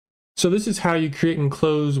So this is how you create and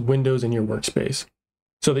close windows in your workspace.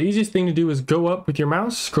 So the easiest thing to do is go up with your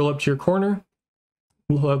mouse, scroll up to your corner,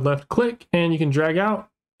 left click, and you can drag out,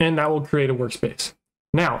 and that will create a workspace.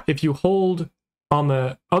 Now, if you hold on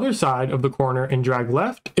the other side of the corner and drag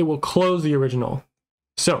left, it will close the original.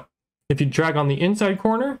 So if you drag on the inside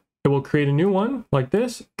corner, it will create a new one like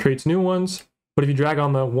this, creates new ones. But if you drag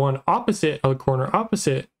on the one opposite of the corner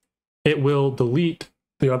opposite, it will delete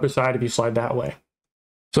the other side if you slide that way.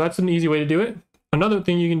 So that's an easy way to do it. Another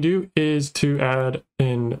thing you can do is to add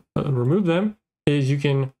and remove them is you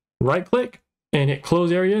can right click and hit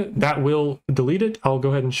close area. That will delete it. I'll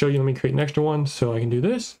go ahead and show you. Let me create an extra one so I can do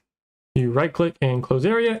this. You right click and close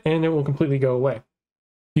area and it will completely go away.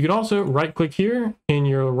 You can also right click here in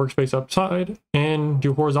your workspace upside and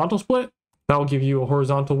do horizontal split. That will give you a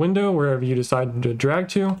horizontal window wherever you decide to drag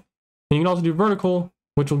to. And you can also do vertical,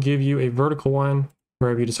 which will give you a vertical one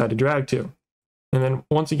wherever you decide to drag to. And then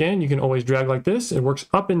once again, you can always drag like this. It works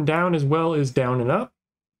up and down as well as down and up.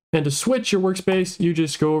 And to switch your workspace, you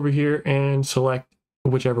just go over here and select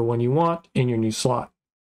whichever one you want in your new slot.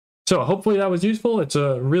 So hopefully that was useful. It's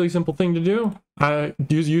a really simple thing to do. I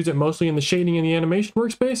use it mostly in the shading and the animation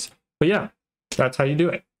workspace. But yeah, that's how you do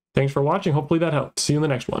it. Thanks for watching. Hopefully that helped. See you in the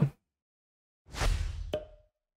next one.